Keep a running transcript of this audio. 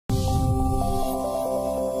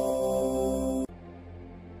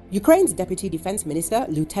Ukraine's Deputy Defense Minister,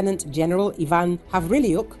 Lieutenant General Ivan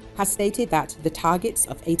Havryliuk, has stated that the targets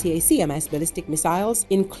of ATACMS ballistic missiles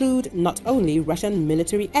include not only Russian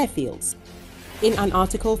military airfields. In an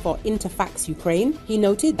article for Interfax-Ukraine, he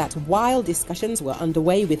noted that while discussions were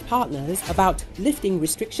underway with partners about lifting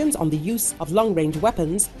restrictions on the use of long-range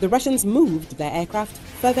weapons, the Russians moved their aircraft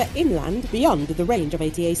further inland beyond the range of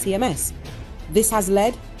ATACMS. This has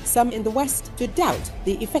led some in the West to doubt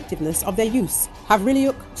the effectiveness of their use.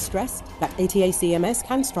 Havryliuk stressed that ATACMS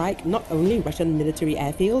can strike not only Russian military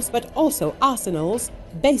airfields, but also arsenals,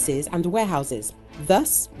 bases and warehouses.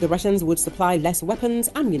 Thus, the Russians would supply less weapons,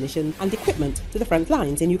 ammunition and equipment to the front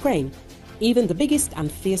lines in Ukraine. Even the biggest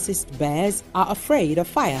and fiercest bears are afraid of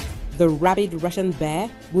fire. The rabid Russian bear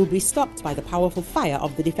will be stopped by the powerful fire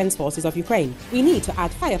of the defense forces of Ukraine. We need to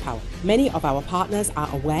add firepower. Many of our partners are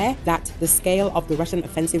aware that the scale of the Russian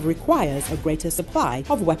offensive requires a greater supply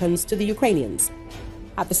of weapons to the Ukrainians.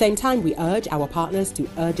 At the same time, we urge our partners to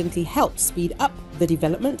urgently help speed up the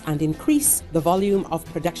development and increase the volume of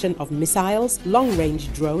production of missiles,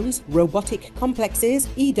 long-range drones, robotic complexes,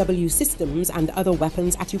 EW systems and other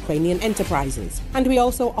weapons at Ukrainian enterprises. And we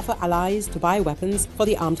also offer allies to buy weapons for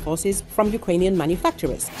the armed forces from Ukrainian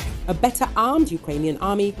manufacturers. A better armed Ukrainian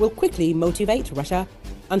army will quickly motivate Russia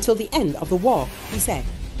until the end of the war, he said.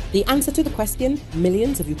 The answer to the question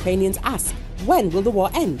millions of Ukrainians ask, when will the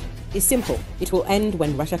war end? Is simple. It will end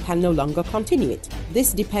when Russia can no longer continue it.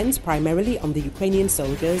 This depends primarily on the Ukrainian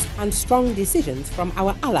soldiers and strong decisions from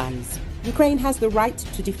our allies. Ukraine has the right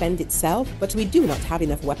to defend itself, but we do not have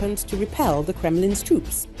enough weapons to repel the Kremlin's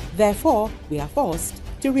troops. Therefore, we are forced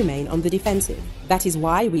to remain on the defensive. That is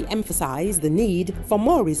why we emphasize the need for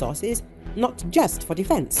more resources, not just for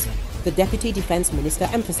defense, the Deputy Defense Minister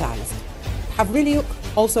emphasized. Havryliuk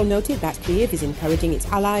also noted that Kyiv is encouraging its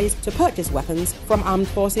allies to purchase weapons from armed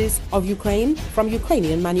forces of Ukraine from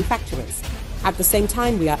Ukrainian manufacturers. At the same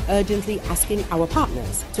time, we are urgently asking our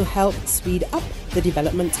partners to help speed up the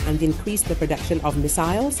development and increase the production of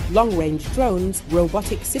missiles, long-range drones,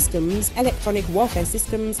 robotic systems, electronic warfare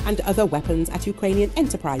systems, and other weapons at Ukrainian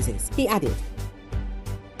enterprises, he added.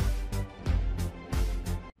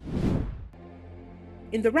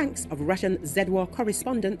 In the ranks of Russian Z-War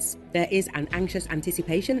correspondents, there is an anxious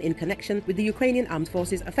anticipation in connection with the Ukrainian armed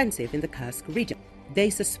forces offensive in the Kherson region. They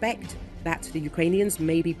suspect that the Ukrainians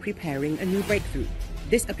may be preparing a new breakthrough.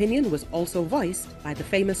 This opinion was also voiced by the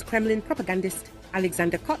famous Kremlin propagandist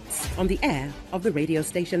Alexander Kots on the air of the radio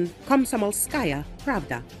station Komsomolskaya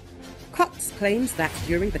Pravda. Kots claims that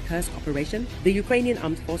during the Kherson operation, the Ukrainian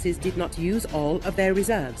armed forces did not use all of their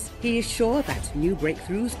reserves. He is sure that new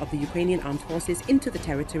breakthroughs of the Ukrainian armed forces into the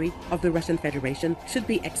territory of the Russian Federation should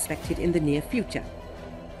be expected in the near future.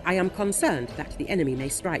 I am concerned that the enemy may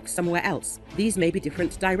strike somewhere else. These may be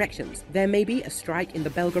different directions. There may be a strike in the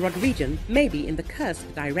Belgorod region, maybe in the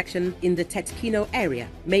Kherson direction in the Tetkino area,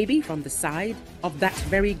 maybe from the side of that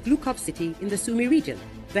very Glukov city in the Sumy region.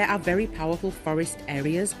 There are very powerful forest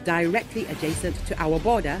areas directly adjacent to our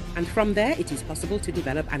border, and from there it is possible to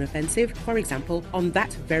develop an offensive, for example, on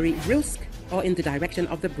that very Rilsk or in the direction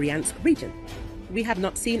of the Bryansk region. We have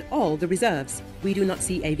not seen all the reserves. We do not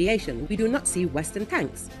see aviation. We do not see Western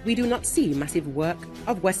tanks. We do not see massive work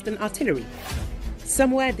of Western artillery.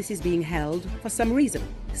 Somewhere this is being held for some reason,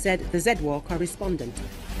 said the Z-War correspondent.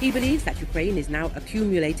 He believes that Ukraine is now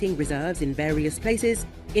accumulating reserves in various places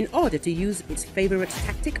in order to use its favorite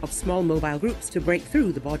tactic of small mobile groups to break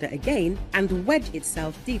through the border again and wedge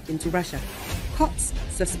itself deep into Russia. Kots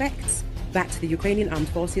suspects that the Ukrainian armed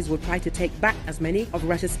forces will try to take back as many of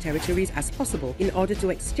Russia's territories as possible in order to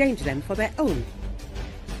exchange them for their own.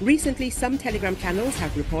 Recently, some Telegram channels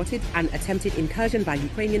have reported an attempted incursion by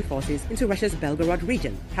Ukrainian forces into Russia's Belgorod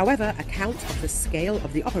region. However, accounts of the scale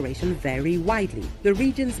of the operation vary widely. The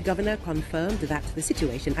region's governor confirmed that the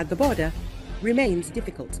situation at the border remains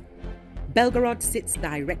difficult. Belgorod sits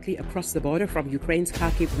directly across the border from Ukraine's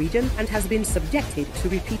Kharkiv region and has been subjected to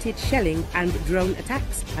repeated shelling and drone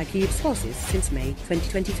attacks by Kiev's forces since May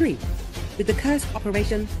 2023. With the Kherson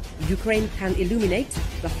operation, Ukraine can illuminate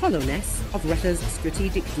the hollowness of Russia's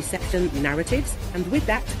strategic deception narratives and with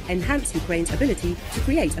that enhance Ukraine's ability to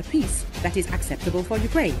create a peace that is acceptable for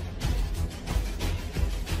Ukraine.